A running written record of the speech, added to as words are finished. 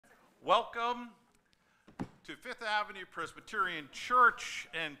Welcome to Fifth Avenue Presbyterian Church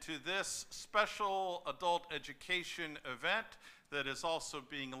and to this special adult education event that is also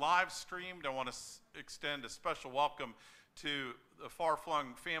being live streamed. I want to extend a special welcome to the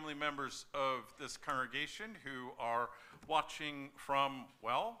far-flung family members of this congregation who are watching from,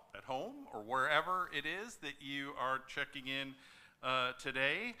 well, at home or wherever it is that you are checking in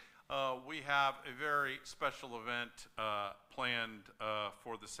today. We have a very special event planned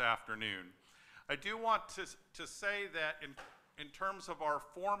for this afternoon. I do want to say that in terms of our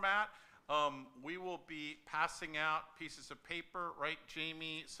format, we will be passing out pieces of paper, right,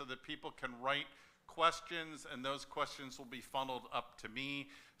 Jamie, so that people can write questions, and those questions will be funneled up to me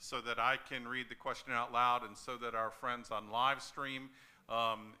so that I can read the question out loud and so that our friends on live stream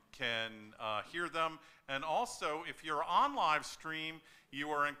can hear them. And also, if you're on live stream, you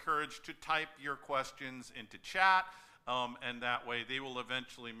are encouraged to type your questions into chat, and that way they will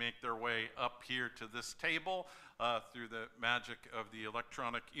eventually make their way up here to this table through the magic of the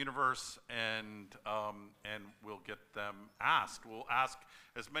electronic universe, and we'll get them asked. We'll ask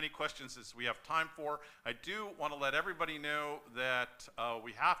as many questions as we have time for. I do want to let everybody know that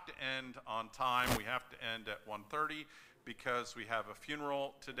we have to end on time. We have to end at 1:30 because we have a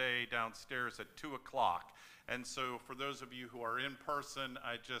funeral today downstairs at 2 o'clock. And so for those of you who are in person,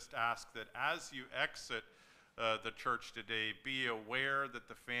 I just ask that as you exit the church today, be aware that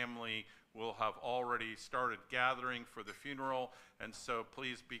the family will have already started gathering for the funeral, and so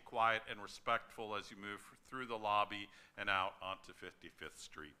please be quiet and respectful as you move through the lobby and out onto 55th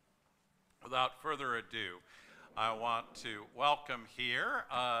Street. Without further ado, I want to welcome here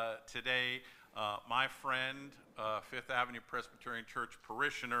today my friend, Fifth Avenue Presbyterian Church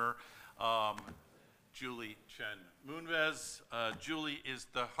parishioner, Julie Chen Moonves. Julie is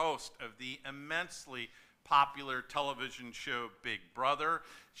the host of the immensely popular television show Big Brother.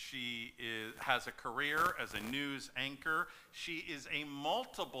 She has a career as a news anchor. She is a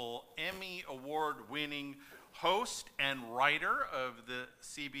multiple Emmy award-winning host and writer of the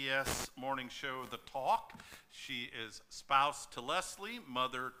CBS morning show The Talk. She is spouse to Leslie,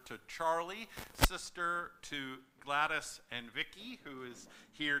 mother to Charlie, sister to Gladys and Vicky, who is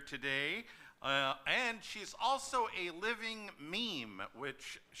here today. And she's also a living meme,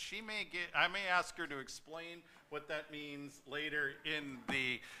 which I may ask her to explain what that means later in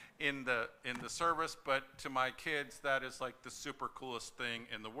the service, but to my kids, that is like the super coolest thing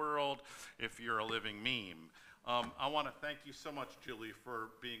in the world if you're a living meme. I want to thank you so much, Julie, for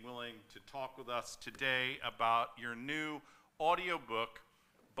being willing to talk with us today about your new audiobook,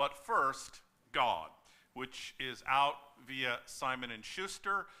 But First, God, which is out via Simon &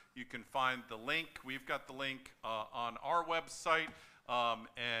 Schuster. You can find the link. We've got the link on our website,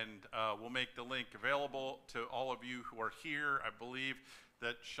 and we'll make the link available to all of you who are here. I believe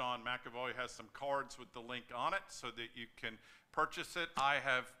that Sean McAvoy has some cards with the link on it so that you can purchase it. I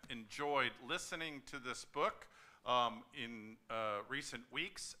have enjoyed listening to this book in recent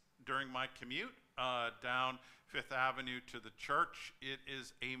weeks during my commute down Fifth Avenue to the church. It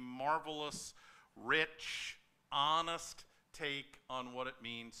is a marvelous, rich, honest take on what it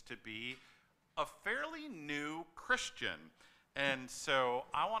means to be a fairly new Christian. And so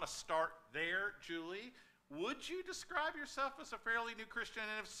I want to start there, Julie. Would you describe yourself as a fairly new Christian?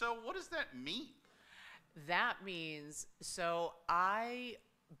 And if so, what does that mean? That means, so I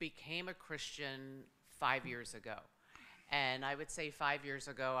became a Christian 5 years ago. And I would say 5 years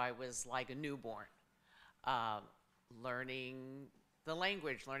ago, I was like a newborn, learning the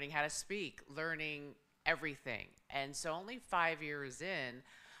language, learning how to speak, learning everything. And so only 5 years in,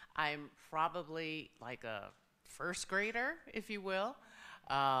 I'm probably like a first grader, if you will.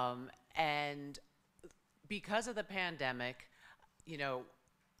 And because of the pandemic, you know,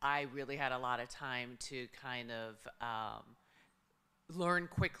 I really had a lot of time to kind of learn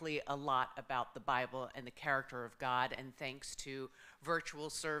quickly a lot about the Bible and the character of God. And thanks to virtual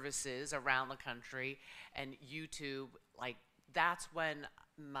services around the country and YouTube, like that's when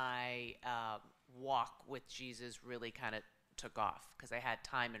my walk with Jesus really kind of took off because I had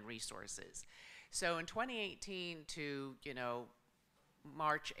time and resources. So in 2018 to, you know,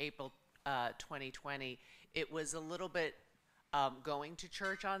 March, April 2020, it was a little bit going to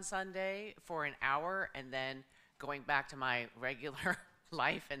church on Sunday for an hour and then going back to my regular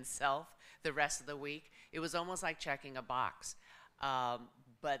life and self the rest of the week. It was almost like checking a box.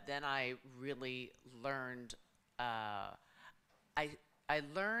 But then I really learned, I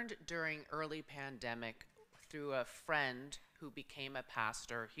learned during early pandemic through a friend who became a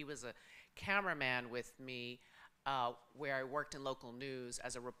pastor. He was a cameraman with me where I worked in local news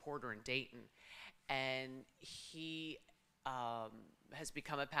as a reporter in Dayton. And he has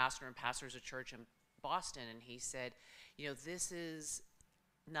become a pastor and pastors a church in Boston, and he said, this is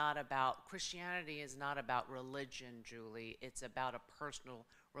not about, Christianity is not about religion, Julie. It's about a personal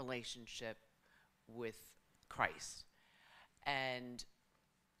relationship with Christ. And,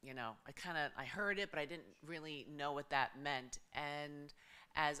 I heard it, but I didn't really know what that meant. And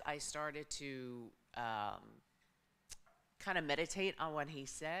as I started to kind of meditate on what he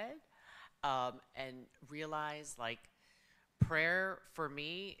said, and realize, like, prayer for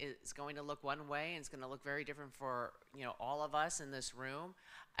me is going to look one way, and it's going to look very different for, all of us in this room.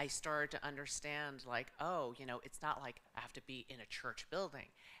 I started to understand, like, it's not like I have to be in a church building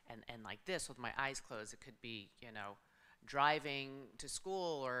and like this with my eyes closed. It could be, driving to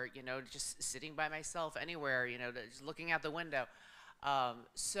school, or, just sitting by myself anywhere, just looking out the window.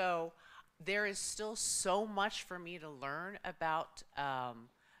 So there is still so much for me to learn about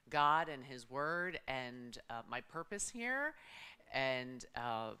God and his word, and my purpose here, and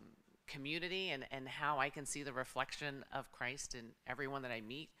community, and how I can see the reflection of Christ in everyone that I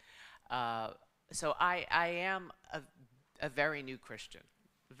meet. So I am a very new Christian,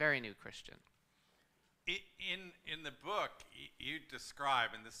 very new Christian. In the book, you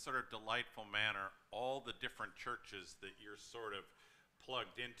describe in this sort of delightful manner all the different churches that you're sort of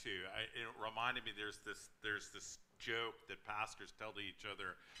plugged into. It reminded me there's this joke that pastors tell to each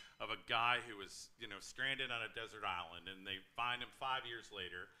other of a guy who was stranded on a desert island, and they find him 5 years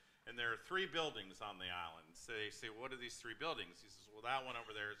later, and there are 3 buildings on the island. So they say, what are these 3 buildings? He says, well, that one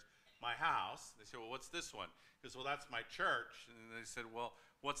over there is my house. They say, well, what's this one? He says, well, that's my church. And they said, well,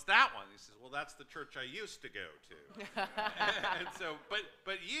 what's that one? He says, well, that's the church I used to go to. And so,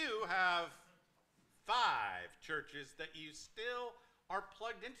 but you have 5 churches that you still are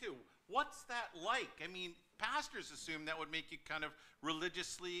plugged into. What's that like? I mean, pastors assume that would make you kind of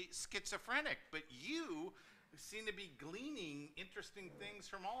religiously schizophrenic, but you seem to be gleaning interesting things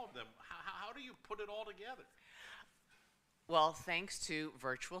from all of them. How do you put it all together? Well, thanks to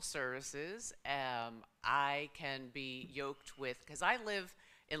virtual services, I can be yoked with, because I live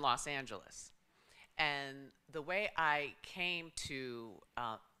in Los Angeles, and the way I came to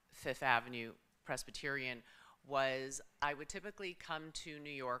Fifth Avenue Presbyterian was I would typically come to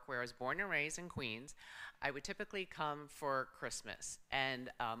New York, where I was born and raised in Queens. I would typically come for Christmas, and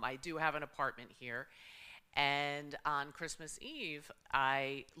I do have an apartment here. And on Christmas Eve,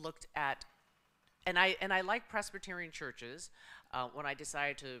 I looked at, and I like Presbyterian churches. When I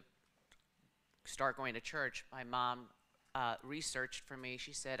decided to start going to church, my mom researched for me.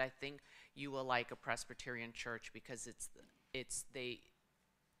 She said, I think you will like a Presbyterian church because it's the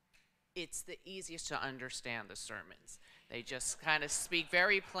easiest to understand the sermons. They just kind of speak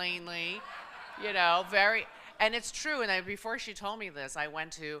very plainly, and it's true. And before she told me this, I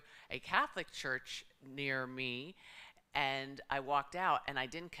went to a Catholic church near me, and I walked out, and I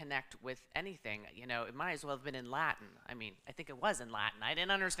didn't connect with anything. It might as well have been in Latin. I mean, I think it was in Latin. I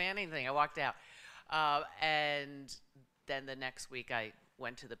didn't understand anything. I walked out. And then the next week, I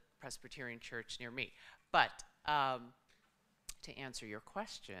went to the Presbyterian church near me. But to answer your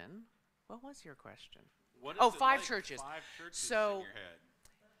question, what was your question? What is Oh, it 5 like? churches. 5 churches So in your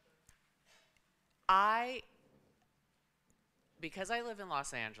head. Because I live in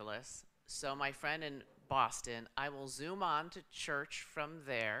Los Angeles, so my friend in Boston, I will Zoom on to church from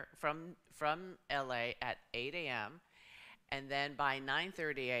there, from LA at 8 a.m. And then by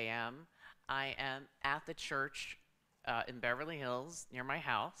 9:30 a.m., I am at the church in Beverly Hills near my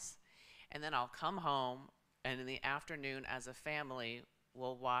house. And then I'll come home, and in the afternoon as a family,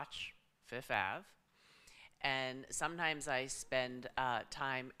 we'll watch Fifth Ave. And sometimes I spend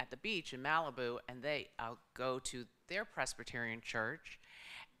time at the beach in Malibu, and I'll go to their Presbyterian church,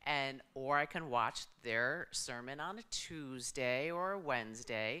 or I can watch their sermon on a Tuesday or a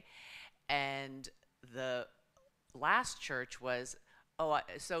Wednesday. And the last church was,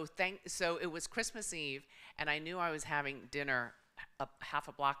 so it was Christmas Eve, and I knew I was having dinner half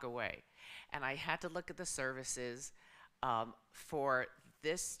a block away, and I had to look at the services for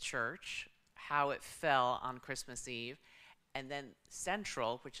this church, how it fell on Christmas Eve, and then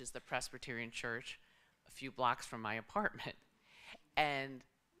Central, which is the Presbyterian church a few blocks from my apartment. And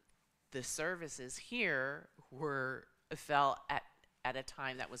the services here fell at a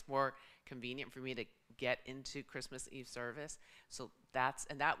time that was more convenient for me to get into Christmas Eve service. So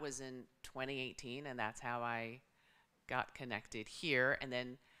that was in 2018, and that's how I got connected here. And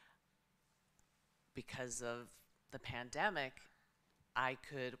then because of the pandemic, I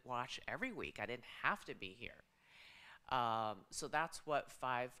could watch every week. I didn't have to be here. So that's what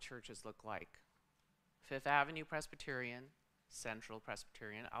 5 churches look like. Fifth Avenue Presbyterian, Central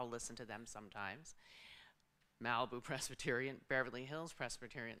Presbyterian. I'll listen to them sometimes. Malibu Presbyterian, Beverly Hills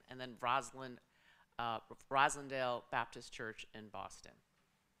Presbyterian, and then Rosendale Baptist Church in Boston.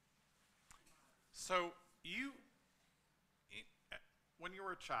 So when you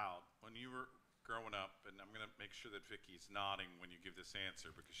were a child, when you were growing up, and I'm going to make sure that Vicky's nodding when you give this answer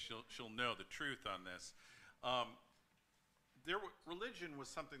because she'll know the truth on this. Religion was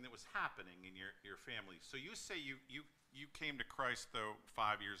something that was happening in your family. So you say you came to Christ though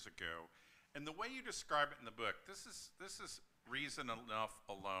 5 years ago, and the way you describe it in the book, this is reason enough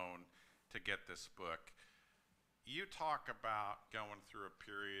alone to get this book. You talk about going through a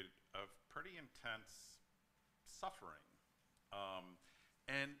period of pretty intense suffering,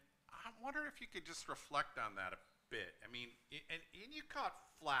 and I wonder if you could just reflect on that a bit. I mean, and you caught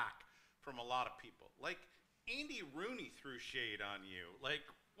flack from a lot of people. Like, Andy Rooney threw shade on you. Like,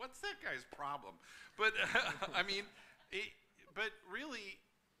 what's that guy's problem? But, I mean, but really,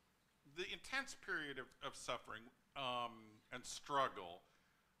 the intense period of suffering and struggle,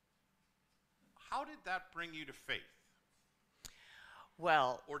 how did that bring you to faith?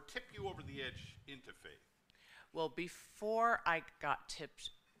 Well, or tip you over the edge into faith? Well, before I got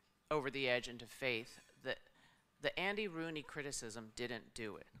tipped over the edge into faith, the Andy Rooney criticism didn't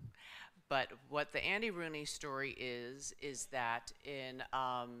do it. But what the Andy Rooney story is that in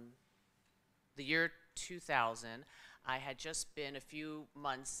the year 2000, I had just been a few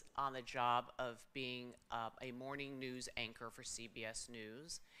months on the job of being a morning news anchor for CBS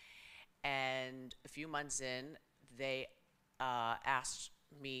News. And a few months in, they asked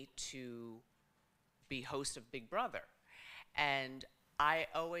me to be host of Big Brother. And I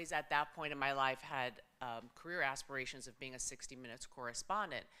always, at that point in my life, had career aspirations of being a 60 Minutes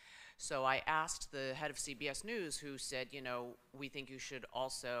correspondent. So I asked the head of CBS News, who said, you know, we think you should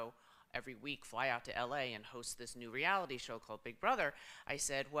also every week fly out to LA and host this new reality show called Big Brother. I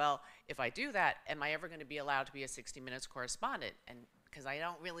said, well, if I do that, am I ever going to be allowed to be a 60 Minutes correspondent? And because I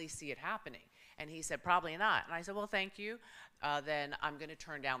don't really see it happening. And he said, probably not. And I said, well, thank you. Then I'm going to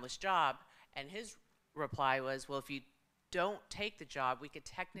turn down this job. And his reply was, well, if you don't take the job, we could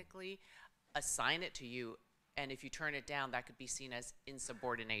technically assign it to you. And if you turn it down, that could be seen as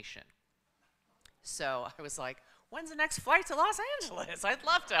insubordination. So I was like, when's the next flight to Los Angeles? I'd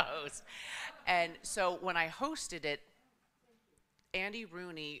love to host. And so when I hosted it, Andy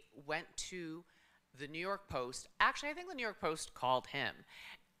Rooney went to the New York Post. Actually, I think the New York Post called him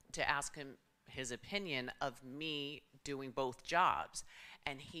to ask him his opinion of me doing both jobs.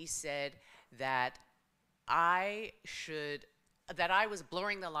 And he said that I was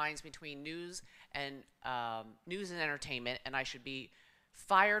blurring the lines between news and entertainment, and I should be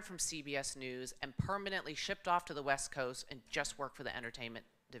fired from CBS News and permanently shipped off to the West Coast and just work for the entertainment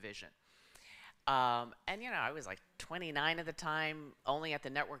division. And, you know, I was like 29 at the time, only at the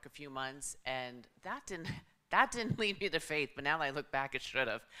network a few months, and that didn't lead me to faith, but now that I look back, it should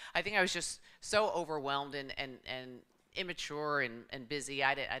have. I think I was just so overwhelmed and immature and busy,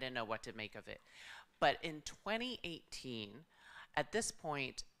 I didn't know what to make of it. But in 2018, at this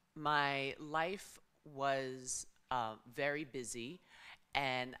point, my life was very busy,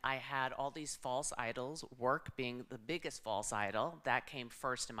 and I had all these false idols, work being the biggest false idol. That came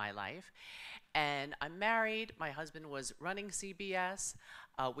first in my life. And I'm married. My husband was running CBS.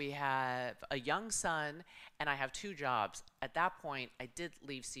 We have a young son, and I have 2 jobs. At that point, I did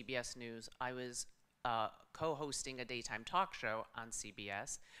leave CBS News. I was co-hosting a daytime talk show on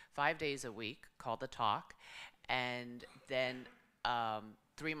CBS 5 days a week called The Talk. And then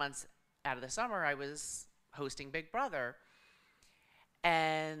 3 months out of the summer, I was hosting Big Brother.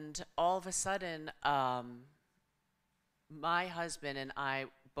 And all of a sudden, my husband and I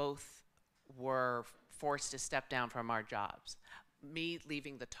both were forced to step down from our jobs, me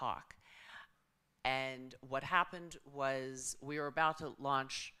leaving The Talk. And what happened was we were about to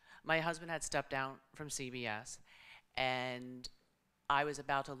launch, my husband had stepped down from CBS, and I was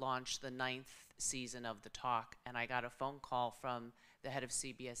about to launch the 9th season of The Talk, and I got a phone call from the head of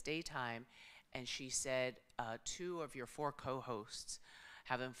CBS Daytime, and she said, 2 of your 4 co-hosts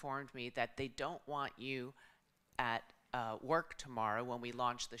have informed me that they don't want you at work tomorrow when we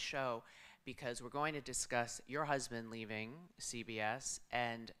launch the show because we're going to discuss your husband leaving CBS,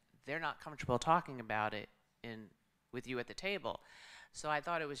 and they're not comfortable talking about it with you at the table. So I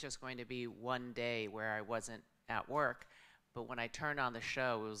thought it was just going to be one day where I wasn't at work, but when I turned on the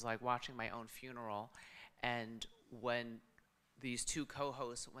show, it was like watching my own funeral. And when these 2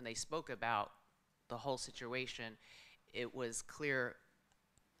 co-hosts, when they spoke about the whole situation, it was clear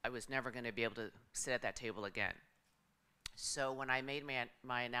I was never going to be able to sit at that table again. So when I made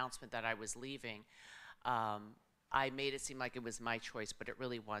my announcement that I was leaving, I made it seem like it was my choice, but it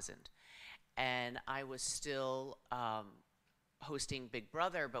really wasn't. and I was still hosting Big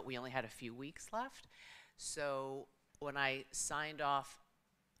Brother, but we only had a few weeks left. So when I signed off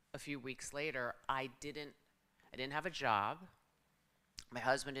a few weeks later, I didn't have a job. My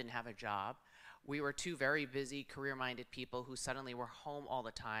husband didn't have a job. We were two very busy, career-minded people who suddenly were home all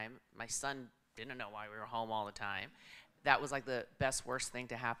the time. My son didn't know why we were home all the time. That was like the best, worst thing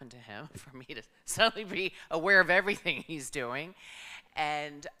to happen to him, for me to suddenly be aware of everything he's doing.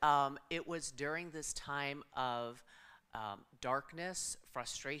 And it was during this time of darkness,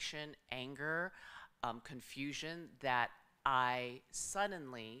 frustration, anger, confusion that I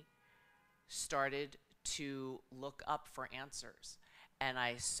suddenly started to look up for answers. And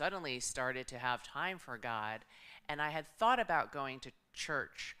I suddenly started to have time for God. And I had thought about going to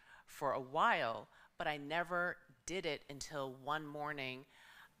church for a while, but I never did it until one morning.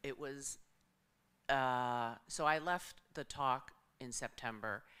 It was, so I left the talk in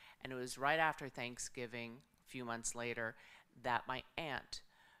September, and it was right after Thanksgiving, a few months later, that my aunt,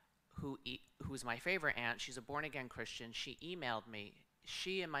 who's my favorite aunt, she's a born-again Christian, she emailed me.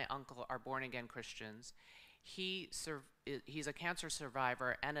 She and my uncle are born-again Christians. He's a cancer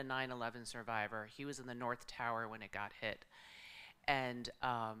survivor and a 9/11 survivor. He was in the North Tower when it got hit. And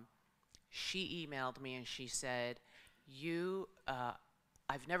she emailed me and she said,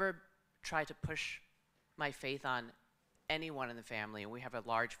 I've never tried to push my faith on anyone in the family, and we have a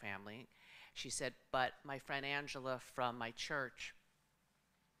large family. She said, but my friend Angela from my church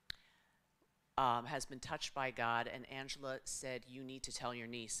has been touched by God, and Angela said, you need to tell your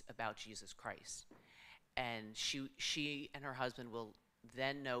niece about Jesus Christ. And she and her husband will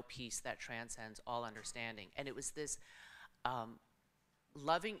then know peace that transcends all understanding. And it was this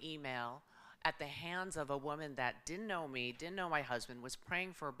loving email at the hands of a woman that didn't know me, didn't know my husband, was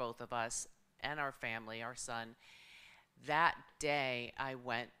praying for both of us and our family, our son. That day, I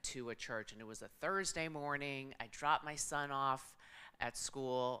went to a church, and it was a Thursday morning. I dropped my son off at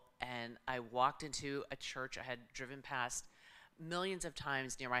school, and I walked into a church I had driven past millions of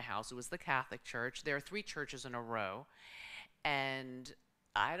times near my house. It was the Catholic church. There are 3 churches in a row, and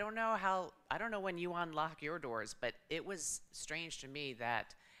I don't know when you unlock your doors, but it was strange to me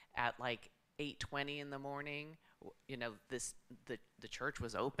that at like 8:20 in the morning, you know, the church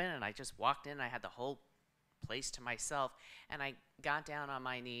was open, and I just walked in. I had the whole place to myself, and I got down on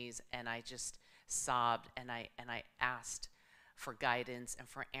my knees, and I just sobbed, and I asked for guidance and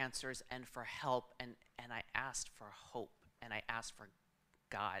for answers and for help, and I asked for hope, and I asked for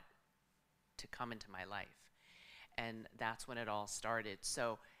God to come into my life. And that's when it all started.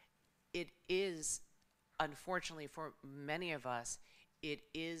 So it is, unfortunately for many of us, it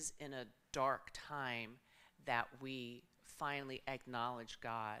is in a dark time that we finally acknowledge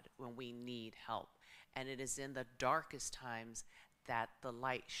God when we need help. And it is in the darkest times that the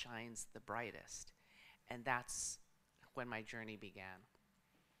light shines the brightest. And that's when my journey began.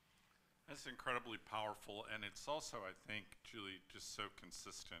 That's incredibly powerful, and it's also, I think, Julie, just so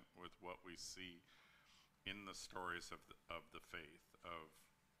consistent with what we see in the stories of the faith, of,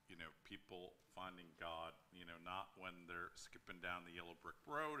 you know, people finding God, you know, not when they're skipping down the yellow brick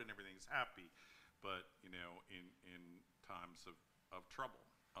road and everything's happy, but, you know, in times of trouble.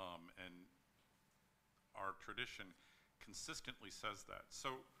 And our tradition consistently says that.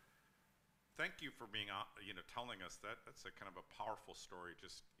 So thank you for being, you know, telling us that. That's a kind of a powerful story,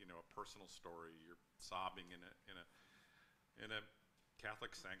 just, you know, a personal story. You're sobbing in a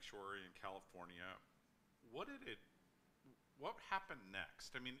Catholic sanctuary in California. What happened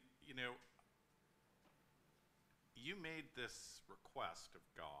next? I mean, you know, you made this request of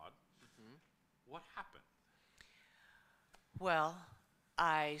God. Mm-hmm. What happened? Well,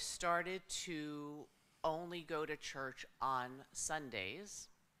 I started to only go to church on Sundays,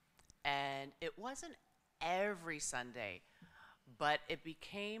 and it wasn't every Sunday, but it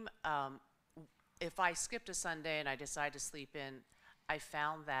became, if I skipped a Sunday and I decided to sleep in, I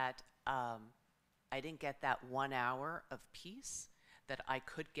found that I didn't get that 1 hour of peace that I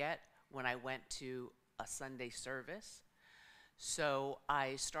could get when I went to a Sunday service. So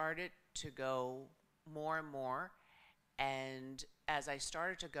I started to go more and more, and as I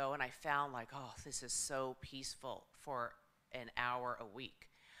started to go, and I found like, oh, this is so peaceful for an hour a week.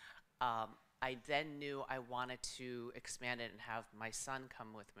 I then knew I wanted to expand it and have my son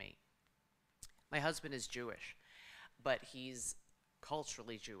come with me. My husband is Jewish, but he's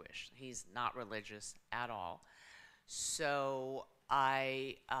culturally Jewish. He's not religious at all. So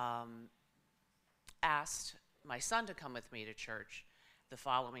I asked my son to come with me to church the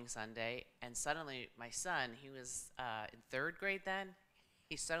following Sunday, and suddenly my son, he was in 3rd grade then,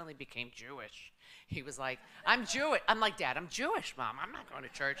 he suddenly became Jewish. He was like, I'm Jewish. I'm like, Dad, I'm Jewish, Mom. I'm not going to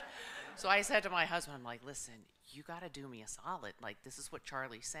church. So I said to my husband, I'm like, listen, you got to do me a solid. Like, this is what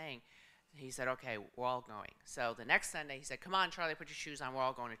Charlie's saying. He said, okay, we're all going. So the next Sunday, he said, come on, Charlie, put your shoes on. We're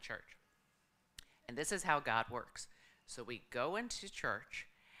all going to church. And this is how God works. So we go into church,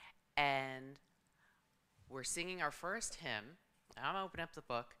 and we're singing our first hymn. I'm opening up the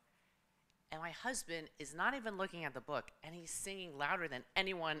book, and my husband is not even looking at the book, and he's singing louder than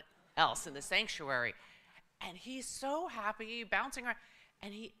anyone else in the sanctuary. And he's so happy, bouncing around.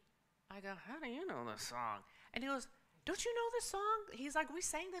 And I go, how do you know this song? And he goes, don't you know this song? He's like, we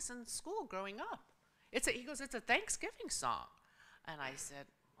sang this in school growing up. He goes, it's a Thanksgiving song. And I said,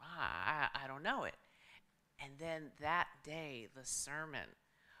 I don't know it. And then that day, the sermon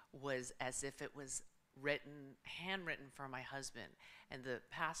was as if it was handwritten for my husband. And the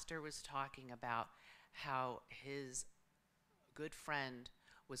pastor was talking about how his good friend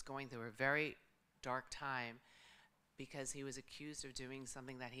was going through a very dark time because he was accused of doing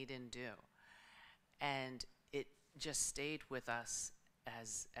something that he didn't do. And it just stayed with us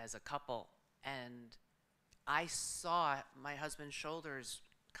as a couple. And I saw my husband's shoulders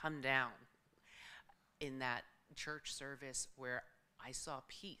come down in that church service, where I saw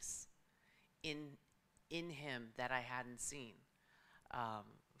peace in him that I hadn't seen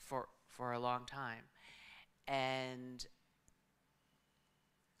for a long time. And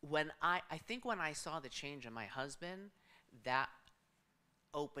when I think when I saw the change in my husband, that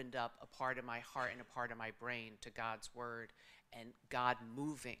opened up a part of my heart and a part of my brain to God's word and God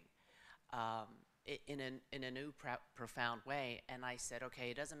moving in a new profound way. And I said,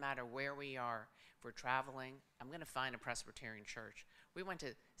 okay, it doesn't matter where we are. If we're traveling, I'm going to find a Presbyterian church. We went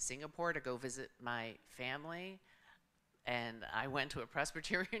to Singapore to go visit my family, and I went to a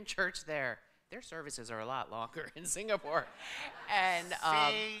Presbyterian church there. Their services are a lot longer in Singapore. And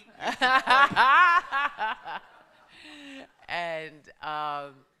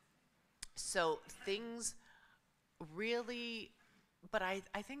so things really, but I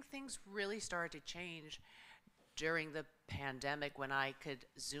think things really started to change during the pandemic, when I could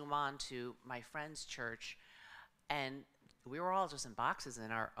zoom on to my friend's church, and we were all just in boxes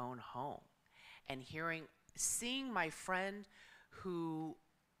in our own home, and seeing my friend who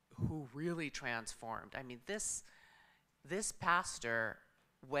really transformed. I mean, this pastor,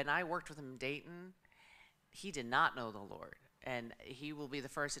 when I worked with him in Dayton, he did not know the Lord. And he will be the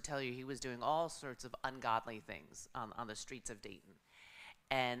first to tell you he was doing all sorts of ungodly things on the streets of Dayton.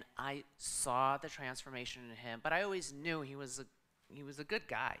 And I saw the transformation in him, but I always knew he was a good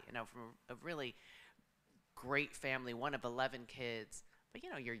guy, from a really great family, one of 11 kids. But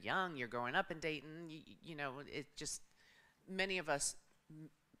you're young, you're growing up in Dayton. It just, many of us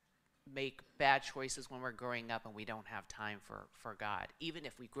make bad choices when we're growing up, and we don't have time for God. Even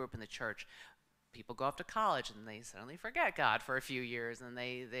if we grew up in the church, people go off to college and they suddenly forget God for a few years, and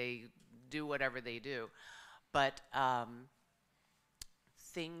they do whatever they do. But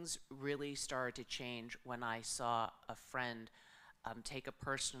things really started to change when I saw a friend take a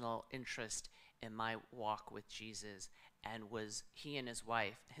personal interest in my walk with Jesus, and he and his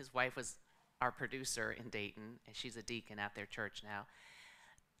wife. His wife was our producer in Dayton, and she's a deacon at their church now.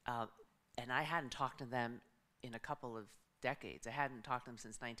 And I hadn't talked to them in a couple of decades. I hadn't talked to them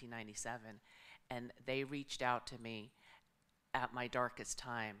since 1997. And they reached out to me at my darkest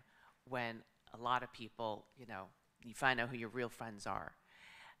time, when a lot of people, you find out who your real friends are.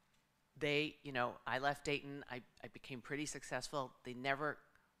 I left Dayton. I became pretty successful. They never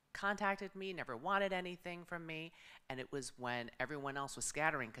contacted me, never wanted anything from me. And it was when everyone else was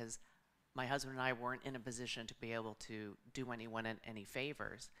scattering, because my husband and I weren't in a position to be able to do anyone any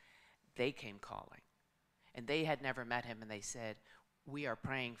favors. They came calling. And they had never met him, and they said, we are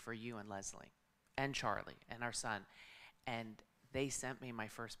praying for you and Leslie and Charlie and our son. And they sent me my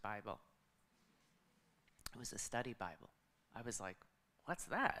first Bible. It was a study Bible. I was like, what's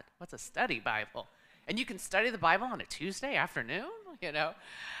that? What's a study Bible? And you can study the Bible on a Tuesday afternoon,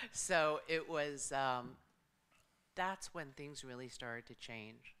 So it was, that's when things really started to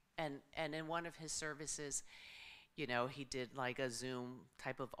change. And in one of his services, he did like a Zoom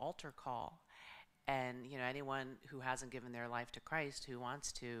type of altar call. And, anyone who hasn't given their life to Christ, who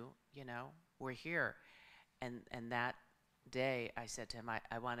wants to, we're here. And that day I said to him,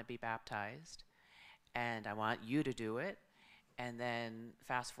 I want to be baptized, and I want you to do it. And then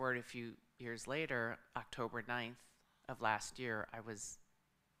fast forward a few years later, October 9th of last year,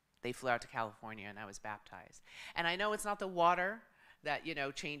 they flew out to California, and I was baptized. And I know it's not the water that,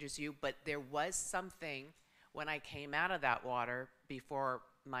 changes you, but there was something when I came out of that water before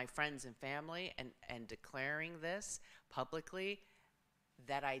my friends and family, and declaring this publicly,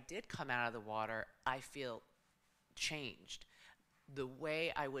 that I did come out of the water, I feel changed. the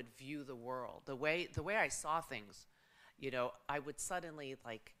way I would view the world, the way I saw things, I would suddenly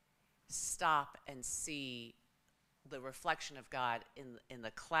like stop and see the reflection of God in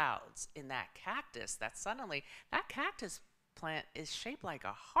the clouds, in that cactus. That cactus plant is shaped like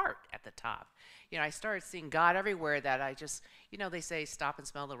a heart at the top. I started seeing God everywhere. That I just, they say stop and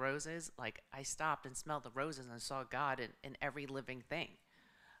smell the roses. Like I stopped and smelled the roses and saw God in every living thing.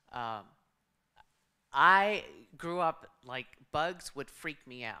 I grew up like bugs would freak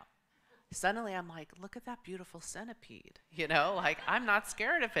me out. Suddenly I'm like, look at that beautiful centipede. Like I'm not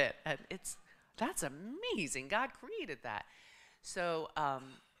scared of it. And that's amazing. God created that. So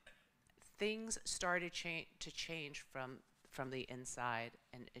things started to change from the inside,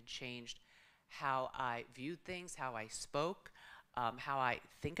 and it changed how I viewed things, how I spoke, how I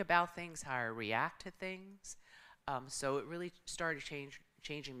think about things, how I react to things. So it really started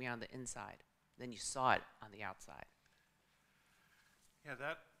changing me on the inside. Then you saw it on the outside. Yeah,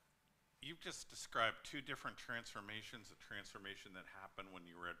 you've just described two different transformations. A transformation that happened when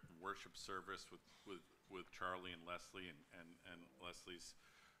you were at worship service with Charlie and Leslie, and Leslie's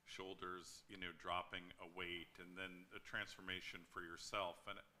shoulders, dropping a weight, and then a transformation for yourself.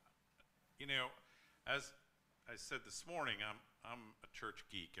 And as I said this morning, I'm a church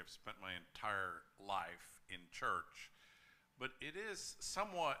geek. I've spent my entire life in church. But it is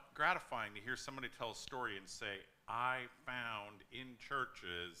somewhat gratifying to hear somebody tell a story and say, I found in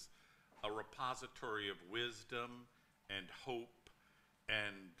churches a repository of wisdom and hope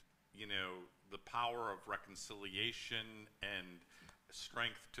and, the power of reconciliation and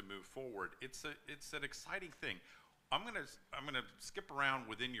strength to move forward. It's an exciting thing. I'm gonna skip around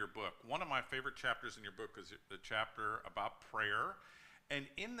within your book. One of my favorite chapters in your book is the chapter about prayer. And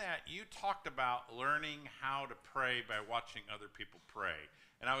in that, you talked about learning how to pray by watching other people pray.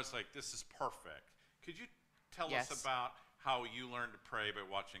 And I was like, this is perfect. Could you tell Yes. us about how you learned to pray by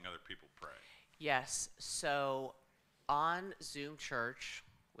watching other people pray? Yes. So on Zoom Church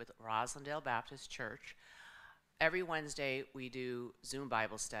with Roslindale Baptist Church, every Wednesday we do Zoom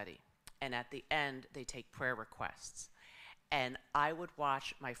Bible study. And at the end, they take prayer requests. And I would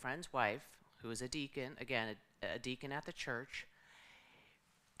watch my friend's wife, who is a deacon, again, a deacon at the church.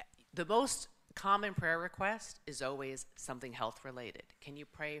 The most common prayer request is always something health related. Can you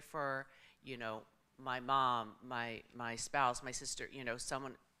pray for, my mom, my spouse, my sister,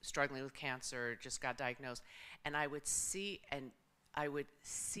 someone struggling with cancer, just got diagnosed. And I would see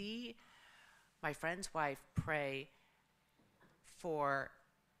my friend's wife pray for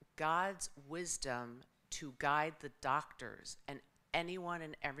God's wisdom to guide the doctors and anyone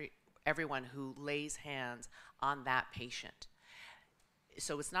and everyone who lays hands on that patient.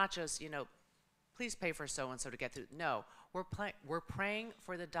 So it's not just, please pay for so-and-so to get through. No, we're praying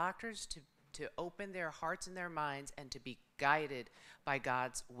for the doctors to open their hearts and their minds and to be guided by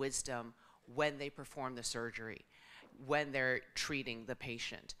God's wisdom when they perform the surgery, when they're treating the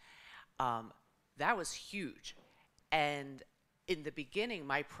patient. That was huge. And in the beginning,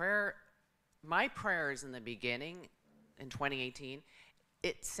 my prayers in the beginning, in 2018,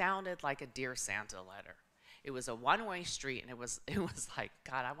 it sounded like a Dear Santa letter. It was a one-way street, and it was like,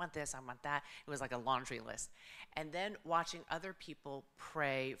 God, I want this, I want that. It was like a laundry list. And then watching other people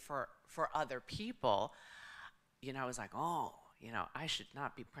pray for other people, I was like, oh, I should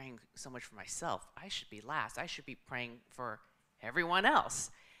not be praying so much for myself. I should be last. I should be praying for everyone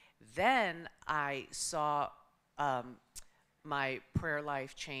else. Then I saw my prayer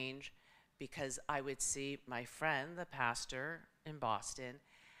life change because I would see my friend, the pastor in Boston.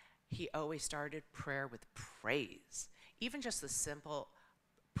 He always started prayer with praise. Even just the simple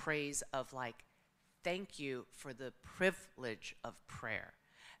praise of like, thank you for the privilege of prayer.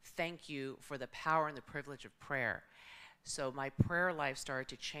 Thank you for the power and the privilege of prayer. So my prayer life started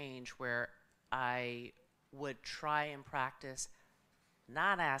to change where I would try and practice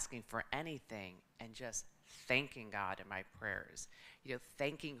not asking for anything and just thanking God in my prayers.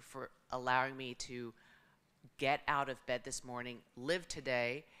 Thanking for allowing me to get out of bed this morning, live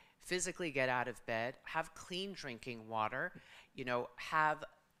today, physically get out of bed, have clean drinking water, have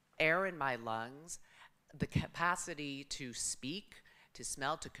air in my lungs, the capacity to speak, to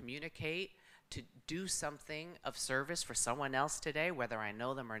smell, to communicate, to do something of service for someone else today, whether I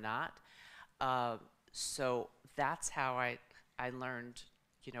know them or not. So that's how I learned,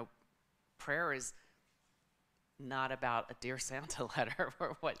 prayer is not about a Dear Santa letter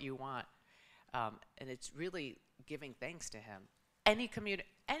or what you want. And it's really giving thanks to him. Any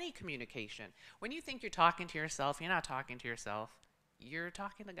communication. When you think you're talking to yourself, you're not talking to yourself. You're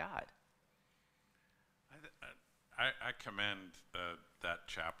talking to God. I commend that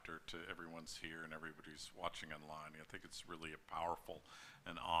chapter to everyone's here and everybody who's watching online. I think it's really a powerful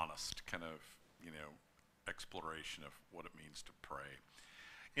and honest kind of, exploration of what it means to pray.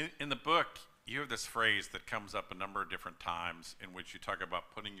 In the book, you have this phrase that comes up a number of different times in which you talk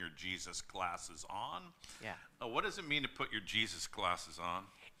about putting your Jesus glasses on. Yeah. What does it mean to put your Jesus glasses on?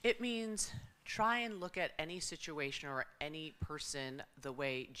 It means try and look at any situation or any person the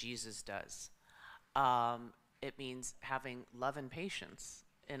way Jesus does. It means having love and patience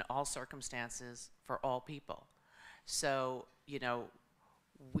in all circumstances for all people. So,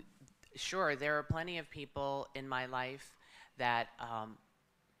 sure, there are plenty of people in my life that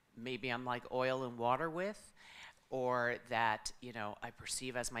maybe I'm like oil and water with, or that, I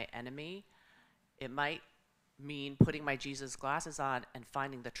perceive as my enemy. It might mean putting my Jesus glasses on and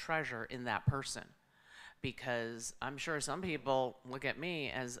finding the treasure in that person. Because I'm sure some people look at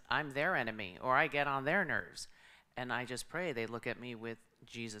me as I'm their enemy, or I get on their nerves. And I just pray they look at me with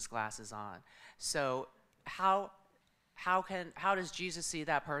Jesus glasses on. So how does Jesus see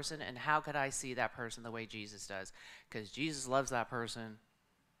that person, and how could I see that person the way Jesus does? Because Jesus loves that person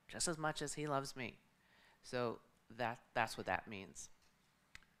just as much as he loves me. So that's what that means.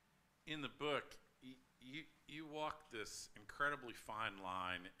 In the book, you walk this incredibly fine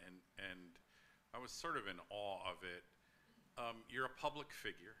line, and I was sort of in awe of it. You're a public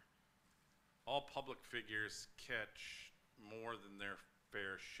figure. All public figures catch more than their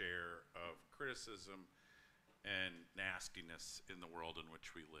fair share of criticism and nastiness in the world in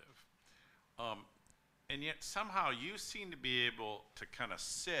which we live. And yet somehow you seem to be able to kind of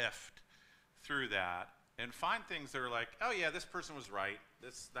sift through that and find things that are like, oh yeah, this person was right.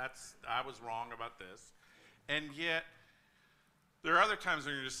 I was wrong about this. And yet there are other times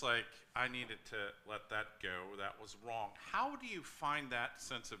when you're just like, I needed to let that go. That was wrong. How do you find that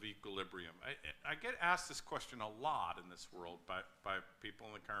sense of equilibrium? I get asked this question a lot in this world by people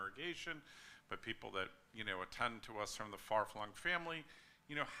in the congregation, by people that attend to us from the far-flung family.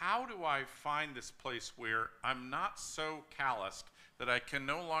 How do I find this place where I'm not so calloused that I can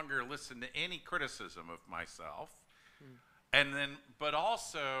no longer listen to any criticism of myself, and then, but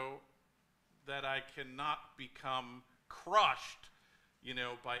also that I cannot become crushed,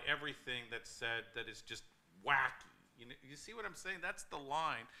 by everything that's said that is just wacky. You see what I'm saying? That's the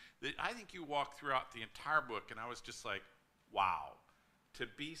line that I think you walk throughout the entire book, and I was just like, wow, to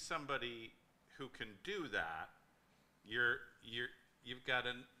be somebody who can do that, you've got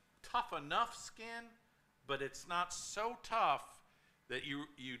a tough enough skin, but it's not so tough that you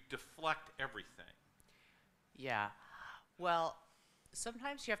deflect everything. Yeah. Well,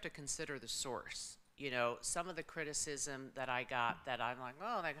 sometimes you have to consider the source. Some of the criticism that I got that I'm like,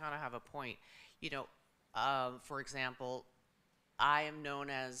 oh, they kind of have a point. For example, I am known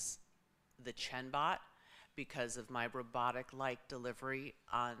as the Chen bot because of my robotic-like delivery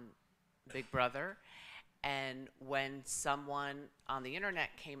on Big Brother. And when someone on the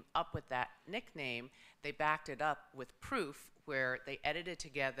internet came up with that nickname, they backed it up with proof where they edited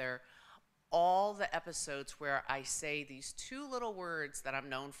together all the episodes where I say these two little words that I'm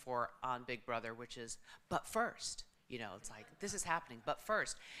known for on Big Brother, which is, but first. It's like, this is happening, but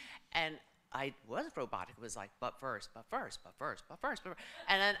first. And I was robotic. It was like, but first, but first, but first, but first, but first.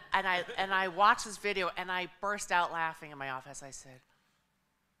 And I watched this video, and I burst out laughing in my office. I said,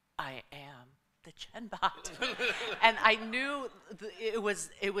 I am the Chen bot. And I knew it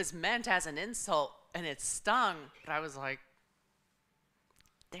was meant as an insult, and it stung, but I was like,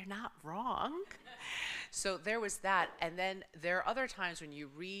 they're not wrong. So there was that. And then there are other times when you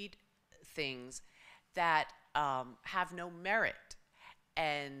read things that have no merit.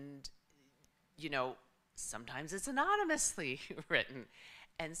 And, sometimes it's anonymously written.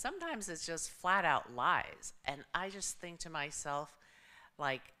 And sometimes it's just flat out lies. And I just think to myself,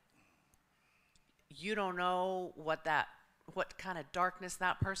 like, you don't know what kind of darkness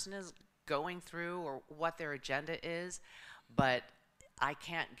that person is going through or what their agenda is, but I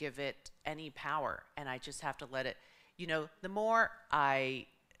can't give it any power, and I just have to let it, the more I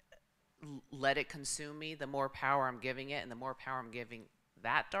let it consume me, the more power I'm giving it, and the more power I'm giving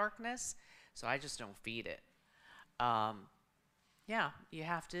that darkness, so I just don't feed it. Yeah, you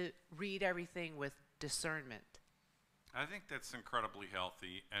have to read everything with discernment. I think that's incredibly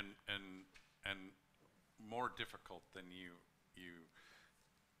healthy and more difficult than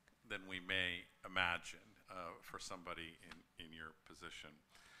than we may imagine for somebody in your position.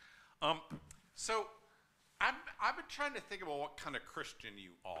 So I've been trying to think about what kind of Christian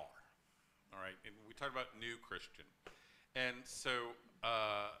you are. All right, and we talked about new Christian, and so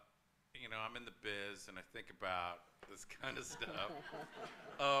I'm in the biz and I think about this kind of stuff.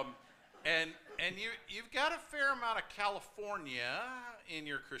 and you've got a fair amount of California in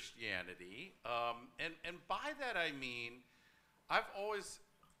your Christianity, and by that I mean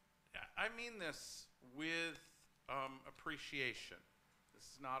I mean this with appreciation. This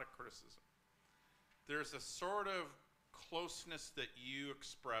is not a criticism. There's a sort of closeness that you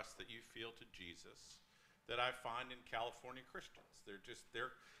express, that you feel to Jesus, that I find in California Christians.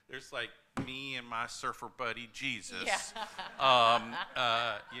 There's like me and my surfer buddy Jesus,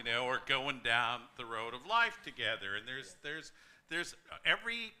 you know, or going down the road of life together. And there's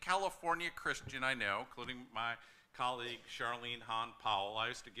every California Christian I know, including my colleague Charlene Hahn Powell. I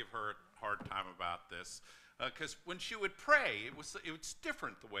used to give her a hard time about this, because when she would pray, it was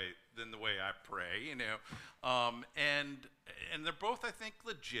different than the way I pray, you know, and they're both, I think,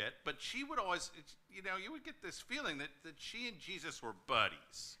 legit. But she would always, you know, you would get this feeling that she and Jesus were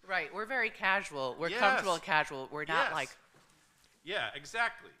buddies. Right. We're very casual. We're Yes. comfortable and casual. We're not Yes. like. Yeah,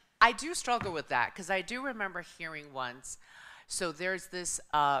 exactly. I do struggle with that because I do remember hearing once. So there's this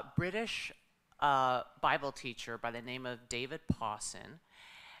British Bible teacher by the name of David Pawson.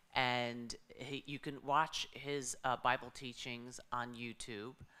 And you can watch his Bible teachings on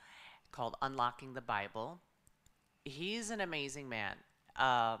YouTube called Unlocking the Bible. He's an amazing man.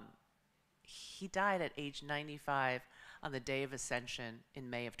 He died at age 95 on the day of Ascension in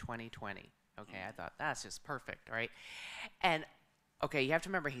May of 2020. Okay, I thought that's just perfect, right? And okay, you have to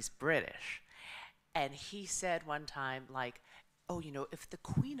remember he's British. And he said one time, like, oh, you know, if the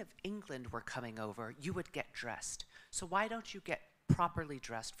Queen of England were coming over, you would get dressed. So why don't you get properly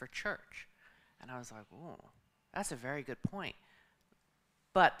dressed for church? And I was like, oh, that's a very good point.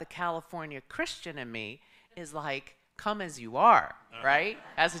 But the California Christian in me is like, come as you are, right?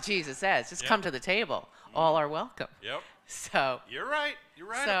 As Jesus says, just come to the table. All are welcome. Yep. So You're right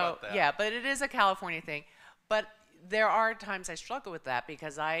about that. yeah, but it is a California thing. But there are times I struggle with that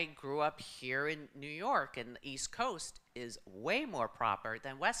because I grew up here in New York, and the East Coast is way more proper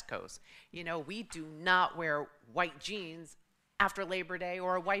than West Coast. You know, we do not wear white jeans after Labor Day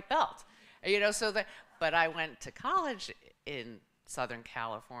or a white belt. You know, but I went to college in Southern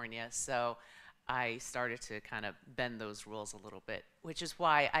California, so I started to kind of bend those rules a little bit, which is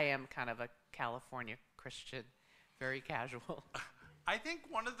why I am kind of a California Christian, very casual. I think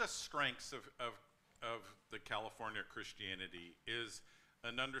one of the strengths of the California Christianity is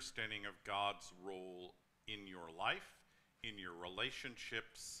an understanding of God's role in your life, in your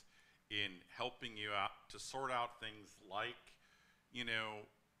relationships, in helping you out to sort out things like, you know,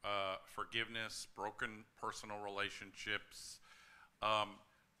 forgiveness, broken personal relationships.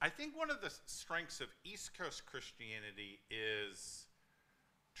 I think one of the strengths of East Coast Christianity is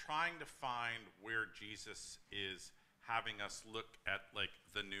trying to find where Jesus is having us look at, like,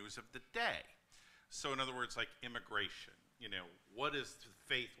 the news of the day. So in other words, like immigration, you know, what does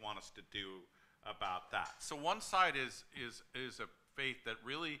faith want us to do about that? So one side is a faith that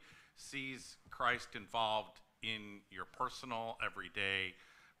really sees Christ involved in your personal, everyday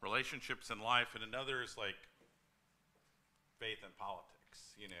relationships in life, and another is like faith and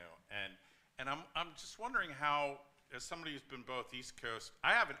politics, you know. And I'm just wondering how, as somebody who's been both East Coast,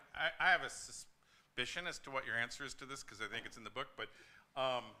 I have a suspicion as to what your answer is to this because I think it's in the book, but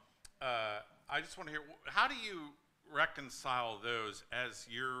I just want to hear, how do you reconcile those as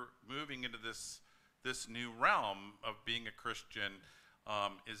you're moving into this new realm of being a Christian?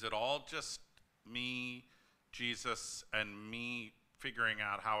 Is it all just me, Jesus, and me figuring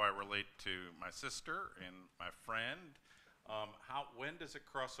out how I relate to my sister and my friend? When does it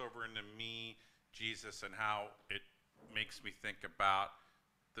cross over into me, Jesus, and how it makes me think about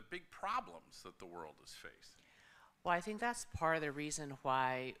the big problems that the world is facing? Well, I think that's part of the reason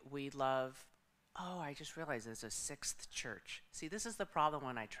why we love. Oh, I just realized there's a sixth church. See, this is the problem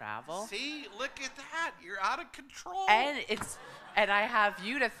when I travel. See, look at that. You're out of control. And I have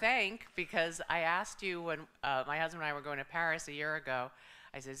you to thank because I asked you when my husband and I were going to Paris a year ago.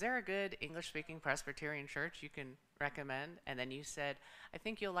 I said, is there a good English-speaking Presbyterian church you can recommend? And then you said, I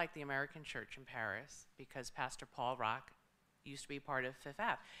think you'll like the American church in Paris because Pastor Paul Rock used to be part of Fifth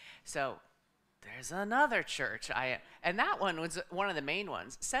Ave. So there's another church. And that one was one of the main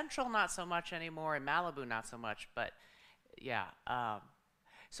ones. Central, not so much anymore, and Malibu, not so much. But yeah,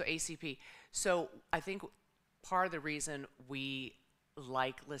 so ACP. So I think part of the reason we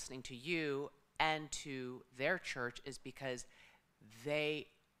like listening to you and to their church is because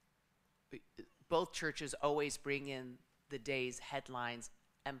both churches always bring in the day's headlines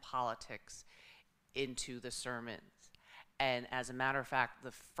and politics into the sermons. And as a matter of fact,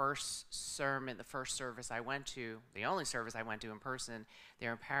 the first service I went to, the only service I went to in person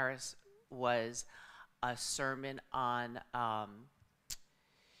there in Paris, was a sermon on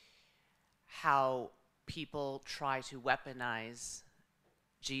how people try to weaponize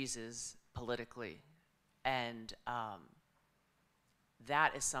Jesus politically. And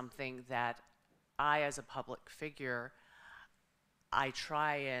that is something that I, as a public figure, I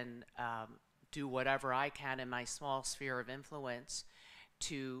try and do whatever I can in my small sphere of influence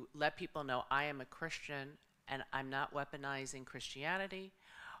to let people know I am a Christian and I'm not weaponizing Christianity.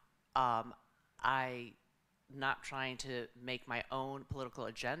 I'm not trying to make my own political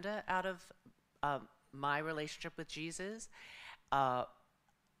agenda out of my relationship with Jesus.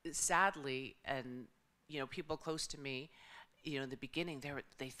 Sadly, and people close to me, in the beginning,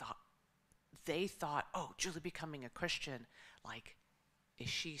 they thought, oh, Julie becoming a Christian, like, is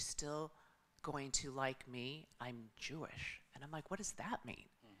she still going to like me? I'm Jewish. And I'm like, what does that mean?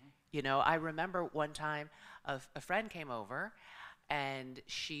 I remember one time a friend came over, and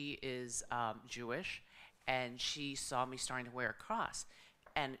she is Jewish, and she saw me starting to wear a cross.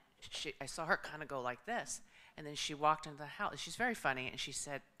 And I saw her kind of go like this. And then she walked into the house. She's very funny, and she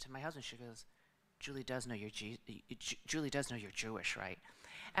said to my husband, she goes, Julie does know you're Jewish, right?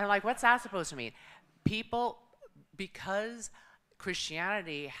 And I'm like, what's that supposed to mean? People, because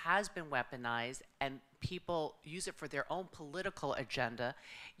Christianity has been weaponized and people use it for their own political agenda,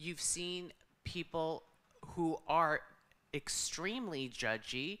 you've seen people who are extremely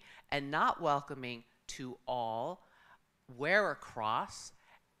judgy and not welcoming to all wear a cross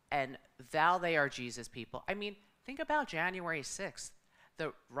and vow they are Jesus people. I mean, think about January 6th,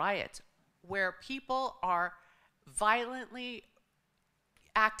 the riots, where people are violently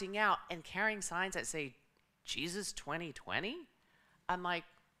acting out and carrying signs that say, Jesus 2020? I'm like,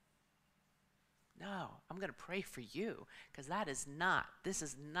 no, I'm going to pray for you, because this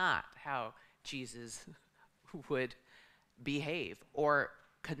is not how Jesus would behave or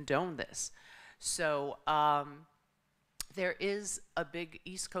condone this. So there is a big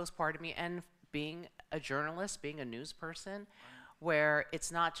East Coast part of me, and being a journalist, being a news person, where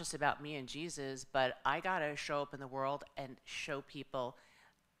it's not just about me and Jesus, but I got to show up in the world and show people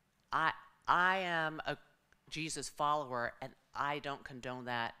I am a Jesus follower, and I don't condone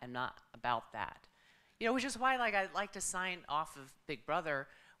that. I'm not about that. Which is why I like to sign off of Big Brother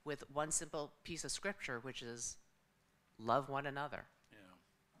with one simple piece of scripture, which is love one another. Yeah.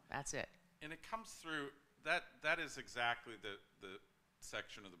 That's it. And it comes through, that is exactly the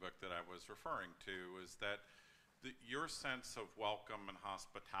section of the book that I was referring to, is that your sense of welcome and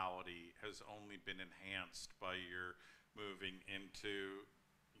hospitality has only been enhanced by your moving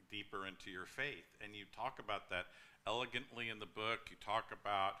deeper into your faith. And you talk about that elegantly in the book. You talk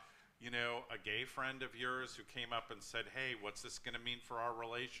about, a gay friend of yours who came up and said, hey, what's this going to mean for our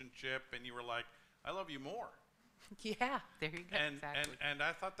relationship? And you were like, I love you more. Yeah, there you go. Exactly. And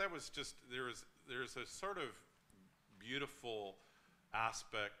I thought that was just, there's a sort of beautiful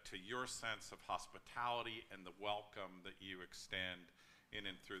aspect to your sense of hospitality and the welcome that you extend in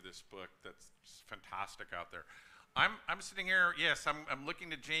and through this book that's just fantastic out there. I'm sitting here, yes, I'm looking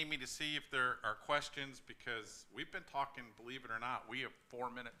to Jamie to see if there are questions, because we've been talking, believe it or not, we have 4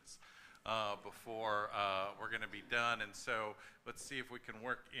 minutes before we're going to be done, and so let's see if we can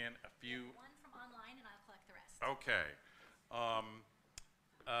work in a few. One from online, and I'll collect the rest. Okay.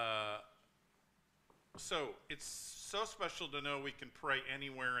 So it's so special to know we can pray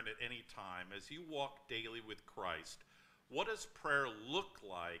anywhere and at any time. As you walk daily with Christ, what does prayer look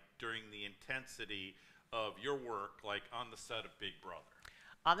like during the intensity of your work, like on the set of Big Brother?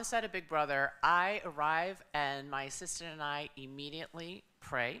 On the set of Big Brother, I arrive and my assistant and I immediately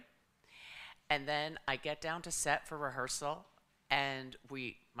pray. And then I get down to set for rehearsal, and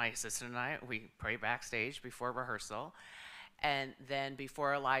my assistant and I, we pray backstage before rehearsal. And then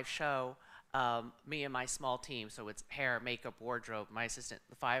before a live show, me and my small team, so it's hair, makeup, wardrobe, my assistant,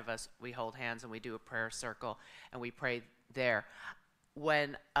 the 5 of us, we hold hands and we do a prayer circle and we pray there.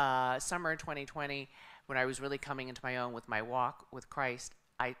 When summer in 2020, when I was really coming into my own with my walk with Christ,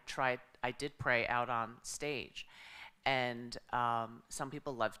 I did pray out on stage. And some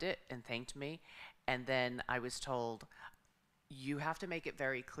people loved it and thanked me. And then I was told, you have to make it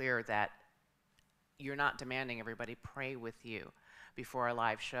very clear that you're not demanding everybody pray with you before a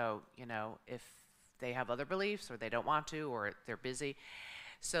live show, if they have other beliefs or they don't want to or they're busy.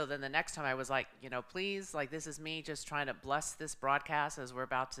 So then the next time I was like, please, this is me just trying to bless this broadcast as we're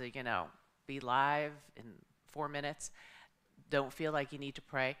about to, be live in 4 minutes. Don't feel like you need to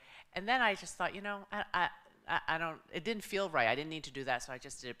pray. And then I just thought, I don't, it didn't feel right. I didn't need to do that, so I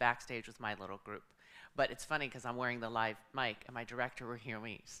just did it backstage with my little group. But it's funny because I'm wearing the live mic, and my director will hear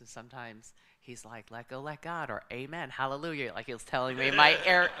me. So sometimes he's like, let go, let God, or amen, hallelujah, like he was telling me in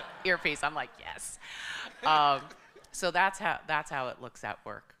my earpiece. I'm like, yes. So that's how it looks at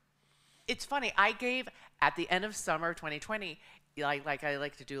work. It's funny. I gave at the end of summer of 2020, like I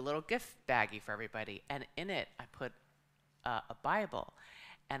like to do a little gift baggie for everybody, and in it I put a Bible,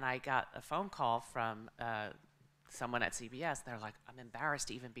 and I got a phone call from someone at CBS. They're like, "I'm embarrassed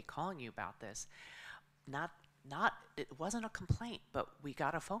to even be calling you about this." It wasn't a complaint, but we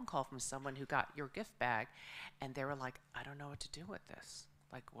got a phone call from someone who got your gift bag, and they were like, "I don't know what to do with this.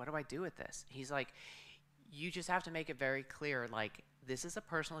 Like, what do I do with this?" He's like, "You just have to make it very clear, like, this is a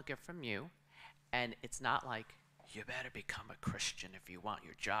personal gift from you, and it's not like, you better become a Christian if you want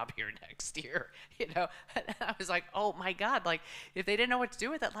your job here next year," you know? And I was like, oh my God, like, if they didn't know what to do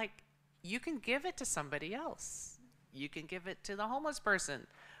with it, like, you can give it to somebody else. You can give it to the homeless person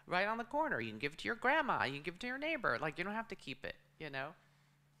right on the corner. You can give it to your grandma. You can give it to your neighbor. Like, you don't have to keep it, you know?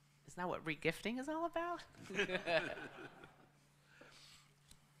 Isn't that what regifting is all about?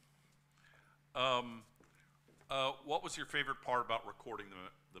 What was your favorite part about recording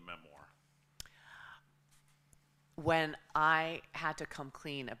the memoir? When I had to come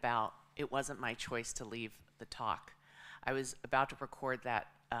clean about it wasn't my choice to leave the talk. I was about to record that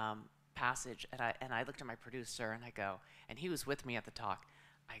passage, and I looked at my producer, and I go, and he was with me at the talk.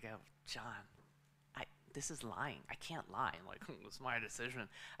 I go, "John, this is lying. I can't lie. Like, it was my decision."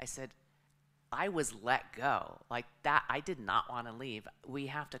 I said, I was let go. Like that, I did not want to leave. We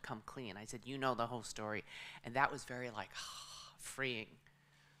have to come clean. I said, you know the whole story. And that was very like freeing.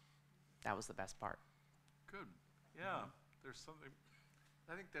 That was the best part. Good. Yeah. There's something,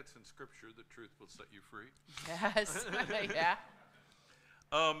 I think that's in scripture, the truth will set you free. Yes. Yeah.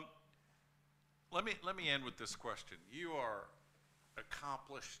 Let me end with this question. You are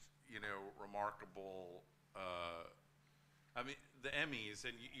accomplished, remarkable, I mean, the Emmys,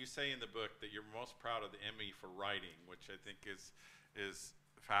 and you say in the book that you're most proud of the Emmy for writing, which I think is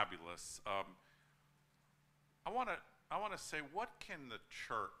fabulous. I want to say, what can the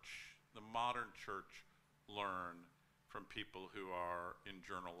church, the modern church, learn from people who are in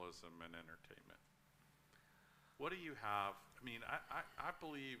journalism and entertainment? What do you have? I mean, I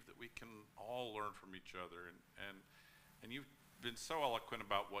believe that we can all learn from each other, and you've been so eloquent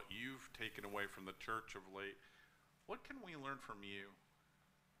about what you've taken away from the church of late. What can we learn from you?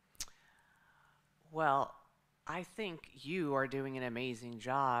 Well, I think you are doing an amazing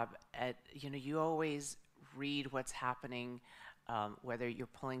job at, you always read what's happening, whether you're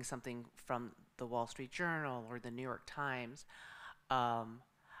pulling something from the Wall Street Journal or the New York Times.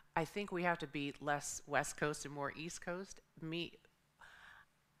 I think we have to be less West Coast and more East Coast.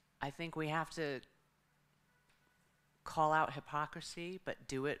 I think we have to call out hypocrisy, but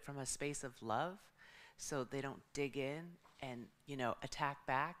do it from a space of love, so they don't dig in and, attack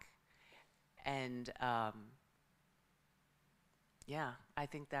back. And, yeah, I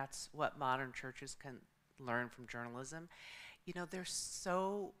think that's what modern churches can learn from journalism. There's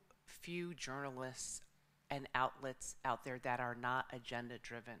so few journalists and outlets out there that are not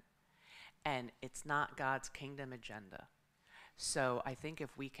agenda-driven. And it's not God's kingdom agenda. So I think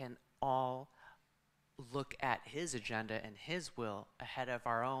if we can all look at his agenda and his will ahead of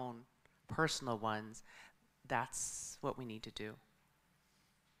our own personal ones, that's what we need to do.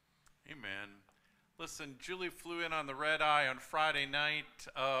 Amen. Listen, Julie flew in on the red eye on Friday night.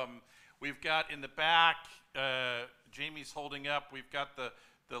 We've got in the back, Jamie's holding up, we've got the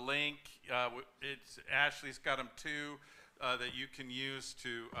link. Ashley's got them too, that you can use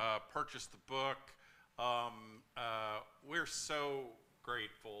to purchase the book. We're so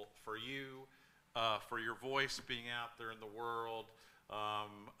grateful for you, for your voice being out there in the world,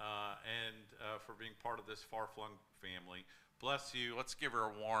 and for being part of this far-flung family. Bless you. Let's give her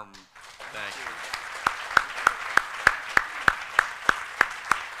a warm thank you.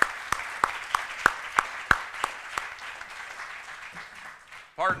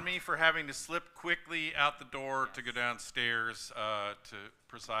 Pardon me for having to slip quickly out the door to go downstairs to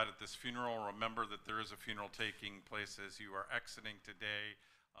preside at this funeral. Remember that there is a funeral taking place as you are exiting today.